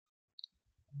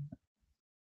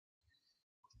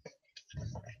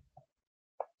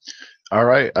All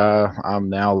right, I'm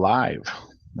now live.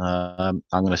 I'm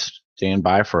going to stand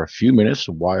by for a few minutes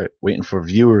while waiting for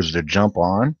viewers to jump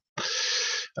on.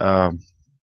 Um,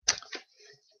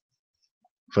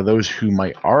 for those who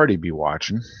might already be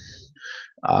watching,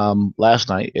 last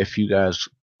night, if you guys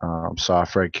saw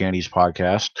Fred Candy's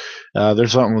podcast,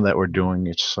 there's something that we're doing.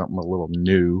 It's something a little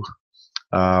new.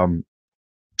 Um,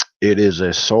 it is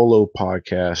a solo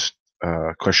podcast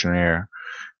questionnaire,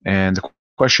 and the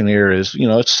questionnaire is,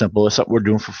 it's simple. It's something we're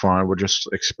doing for fun. We're just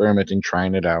experimenting,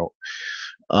 trying it out.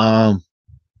 Um,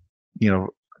 you know,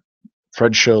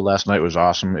 Fred's show last night was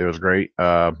awesome. It was great.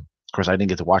 Of course, I didn't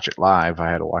get to watch it live.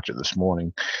 I had to watch it this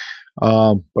morning.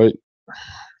 But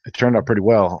it turned out pretty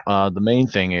well. The main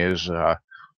thing is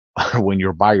when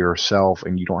you're by yourself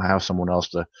and you don't have someone else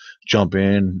to jump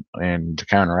in and to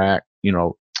counteract,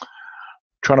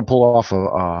 trying to pull off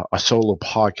a solo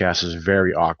podcast is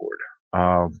very awkward.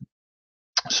 Um,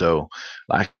 so,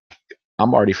 like,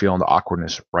 I'm already feeling the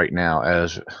awkwardness right now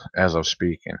as I'm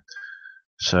speaking.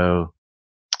 So,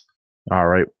 all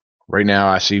right. Right now,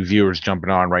 I see viewers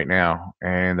jumping on right now,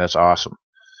 and that's awesome.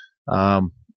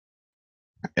 Um,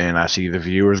 and I see the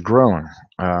viewers growing.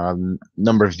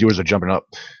 Number of viewers are jumping up.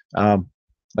 Um,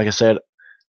 like I said,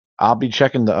 I'll be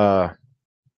checking the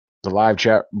live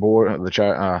chat board, the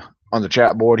chat on the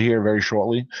chat board here very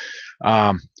shortly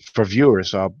um, for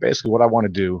viewers. Basically, what I want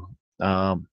to do,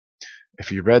 um,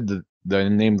 if you read the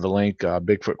name of the link,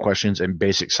 Bigfoot questions and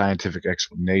basic scientific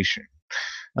explanation.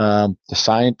 The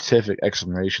scientific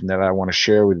explanation that I want to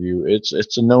share with you,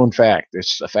 it's a known fact.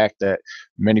 It's a fact that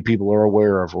many people are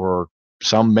aware of, or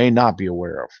some may not be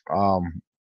aware of.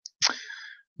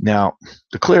 Now,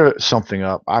 to clear something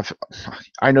up,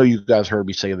 I know you guys heard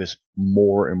me say this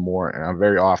more and more, and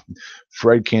very often.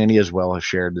 Fred Candy as well has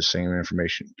shared the same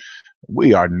information.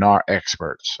 We are not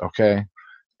experts, okay?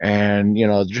 And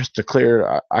just to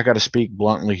clear, I got to speak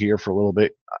bluntly here for a little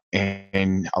bit,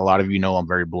 and a lot of you know I'm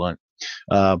very blunt.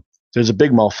 Uh, there's a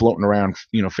big mouth floating around,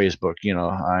 Facebook.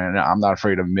 And I'm not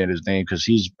afraid to admit his name because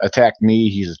he's attacked me.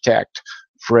 He's attacked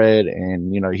Fred,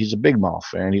 and he's a big mouth,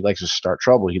 and he likes to start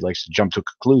trouble. He likes to jump to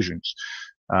conclusions.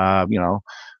 Uh, you know,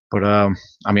 but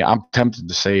I mean, I'm tempted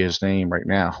to say his name right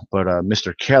now, but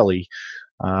Mr. Kelly,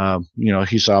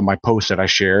 he saw my post that I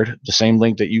shared, the same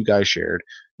link that you guys shared,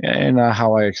 and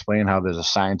how I explain how there's a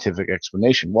scientific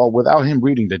explanation. Well, without him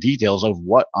reading the details of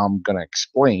what I'm going to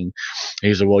explain,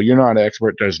 he said, "Well, you're not an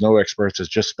expert. There's no experts. It's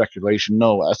just speculation."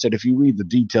 No, I said, if you read the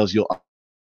details, you'll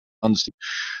understand.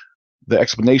 The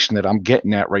explanation that I'm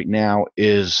getting at right now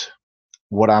is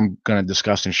what I'm going to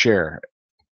discuss and share.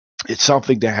 It's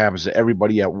something that happens to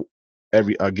everybody at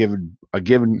every a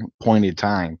given point in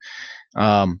time,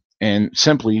 and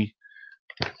simply,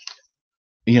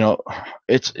 you know,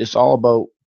 it's all about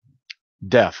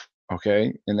death.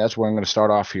 Okay, and that's where I'm going to start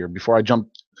off here. Before I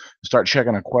start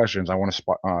checking on questions, I want to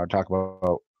talk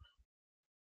about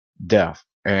death,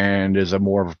 and there's a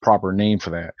more of a proper name for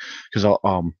that because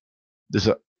there's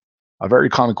a very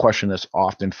common question that's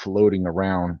often floating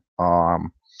around.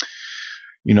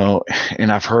 You know,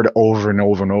 and I've heard it over and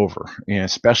over and over, and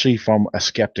especially from a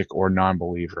skeptic or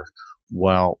non-believer.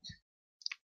 Well,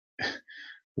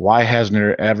 why hasn't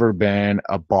there ever been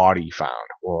a body found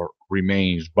or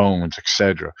remains, bones,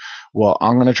 etc.? Well,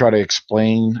 I'm going to try to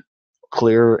explain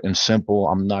clear and simple.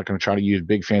 I'm not going to try to use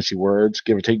big fancy words.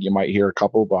 Give or take, you might hear a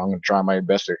couple, but I'm going to try my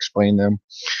best to explain them.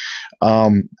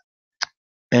 Um,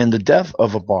 and the death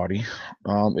of a body,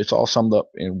 it's all summed up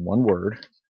in one word,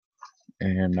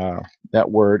 and that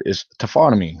word is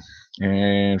taphonomy.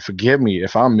 And forgive me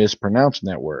if I'm mispronouncing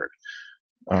that word.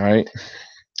 All right.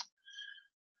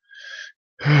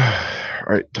 All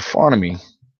right, taphonomy.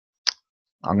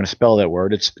 I'm going to spell that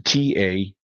word. It's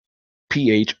Taphonomy.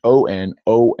 All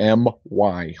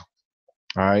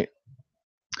right.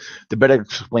 To better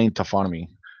explain taphonomy.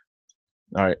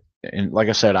 All right. And like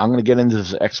I said, I'm going to get into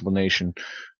this explanation.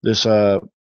 This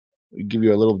give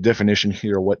you a little definition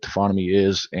here of what taphonomy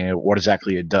is and what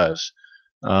exactly it does.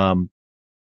 Um,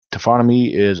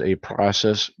 Taphonomy is a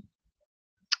process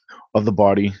of the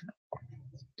body,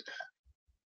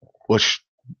 which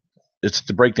it's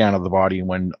the breakdown of the body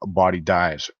when a body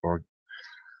dies. Or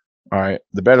all right,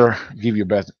 the better give you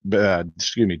best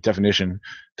definition.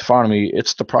 Taphonomy,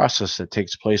 it's the process that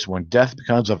takes place when death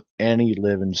becomes of any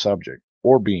living subject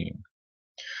or being.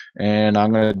 And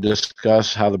I'm going to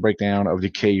discuss how the breakdown of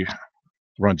decay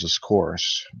runs its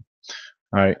course.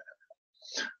 All right.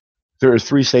 There are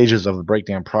three stages of the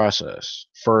breakdown process.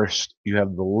 First, you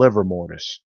have the livor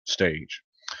mortis stage.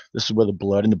 This is where the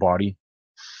blood in the body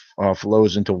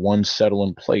flows into one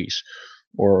settling place,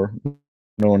 or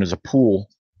known as a pool.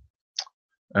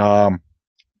 Um,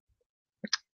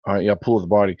 All right, yeah, pull of the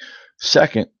body.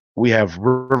 Second, we have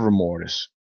rigor mortis,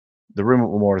 the rigor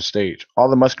mortis stage. All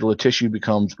the muscular tissue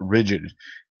becomes rigid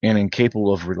and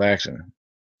incapable of relaxing.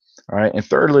 All right, and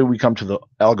thirdly, we come to the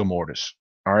alga mortis.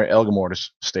 All right, alga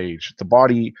mortis stage. The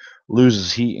body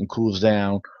loses heat and cools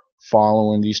down.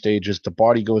 Following these stages, the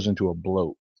body goes into a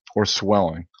bloat or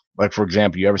swelling. Like, for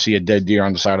example, you ever see a dead deer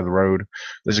on the side of the road?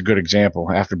 This is a good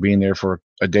example. After being there for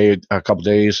a day, a couple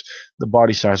days, the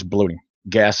body starts bloating.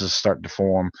 Gases start to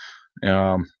form,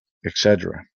 um,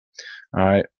 etc. All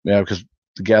right, yeah, because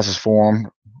the gases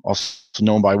form, also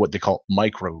known by what they call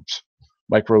microbes.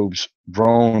 Microbes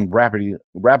grown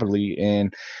rapidly,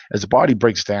 and as the body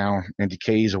breaks down and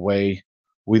decays away,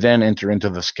 we then enter into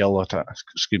the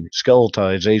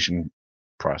skeletalization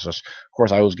process. Of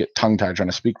course, I always get tongue tied trying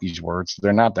to speak these words.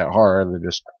 They're not that hard. They're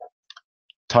just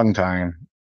tongue tying.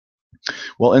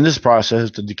 Well, in this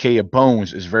process, the decay of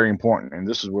bones is very important, and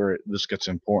this is where this gets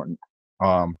important.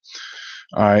 All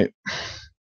right,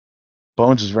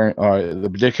 bones is very the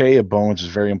decay of bones is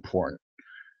very important.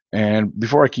 And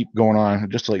before I keep going on,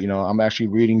 just to let you know, I'm actually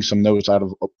reading some notes out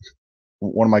of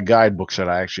one of my guidebooks that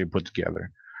I actually put together.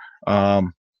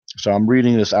 Um, so I'm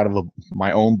reading this out of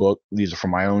my own book. These are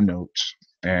from my own notes,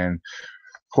 and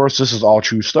of course, this is all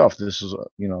true stuff. This is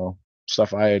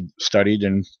stuff I had studied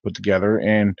and put together,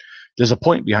 and there's a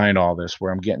point behind all this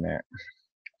where I'm getting at.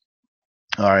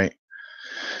 All right,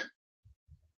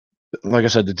 like I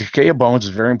said, the decay of bones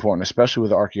is very important, especially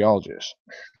with archaeologists.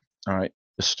 All right.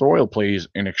 The soil plays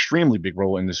an extremely big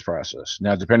role in this process.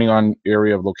 Now, depending on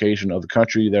area of location of the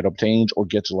country that obtains or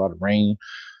gets a lot of rain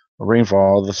or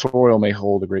rainfall, the soil may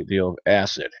hold a great deal of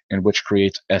acid, and which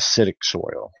creates acidic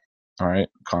soil. All right,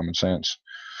 common sense.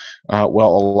 Well,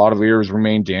 a lot of areas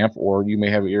remain damp, or you may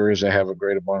have areas that have a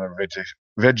great amount of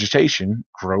vegetation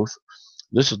growth.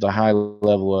 This is the high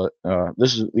level of,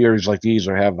 this is areas like these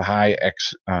that have the high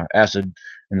acid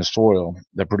in the soil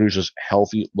that produces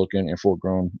healthy looking and full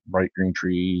grown bright green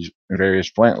trees and various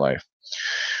plant life.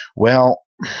 Well,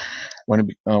 when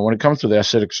it comes to the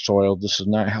acidic soil, this is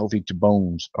not healthy to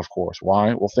bones, of course.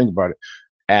 Why? Well, think about it.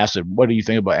 Acid. What do you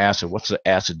think about acid? What's the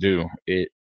acid do? It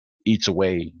eats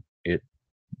away. It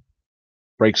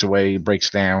breaks away, breaks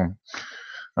down.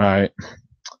 All right.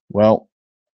 Well,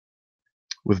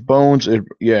 with bones, with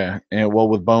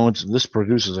bones, this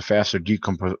produces a faster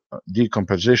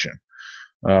decomposition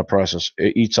process.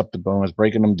 It eats up the bones,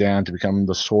 breaking them down to become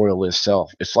the soil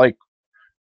itself. It's like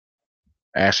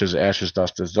ashes,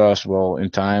 dust is dust. Well,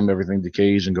 in time, everything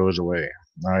decays and goes away.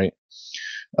 All right.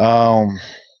 Um,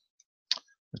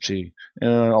 let's see.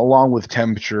 Along with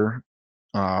temperature,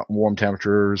 warm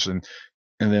temperatures, and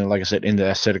then, like I said, in the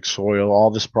acidic soil,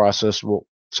 all this process will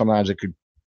sometimes it could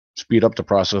speed up the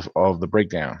process of the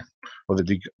breakdown or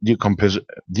the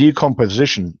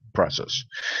decomposition process.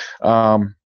 All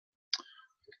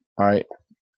right.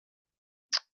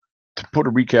 To put a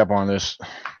recap on this,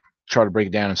 try to break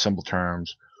it down in simple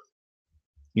terms.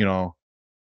 All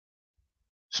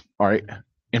right.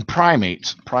 In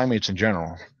primates in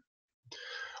general,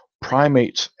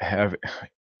 primates have,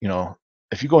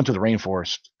 if you go into the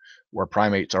rainforest where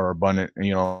primates are abundant and,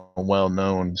 well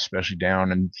known, especially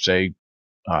down in, say,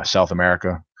 South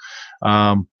America,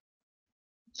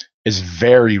 it's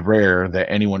very rare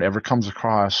that anyone ever comes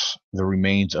across the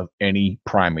remains of any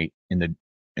primate in the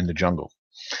jungle.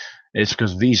 It's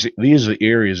because these are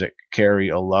areas that carry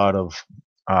a lot of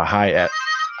high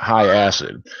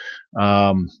acid,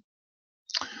 and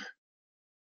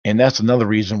that's another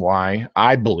reason why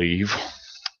I believe.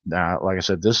 Like I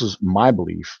said, this is my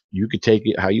belief. You could take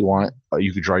it how you want.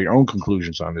 You could draw your own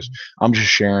conclusions on this. I'm just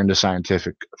sharing the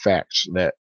scientific facts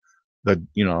that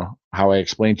how I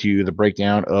explained to you the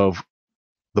breakdown of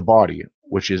the body,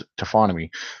 which is taphonomy.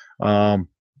 Like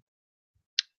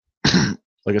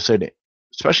I said,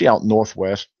 especially out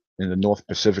northwest in the North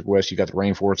Pacific West, you got the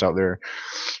rainforest out there.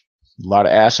 A lot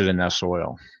of acid in that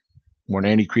soil. When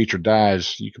any creature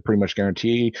dies, you can pretty much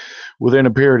guarantee within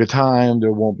a period of time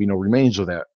there won't be no remains of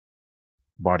that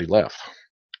body left.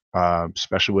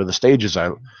 Especially with the stages I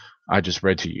just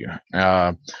read to you.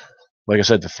 Like I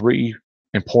said, the three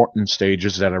important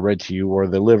stages that I read to you were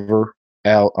the liver,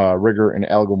 rigor, and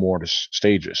alga mortis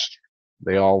stages.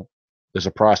 There's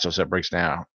a process that breaks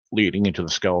down, leading into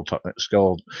the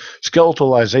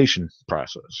skeletalization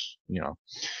process.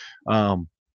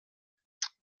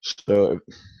 So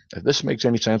if this makes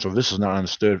any sense, or if this is not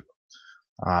understood,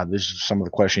 this is some of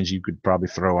the questions you could probably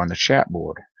throw on the chat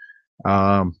board.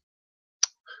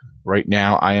 Right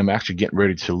now, I am actually getting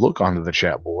ready to look onto the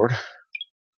chat board.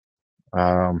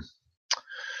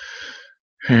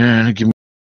 And give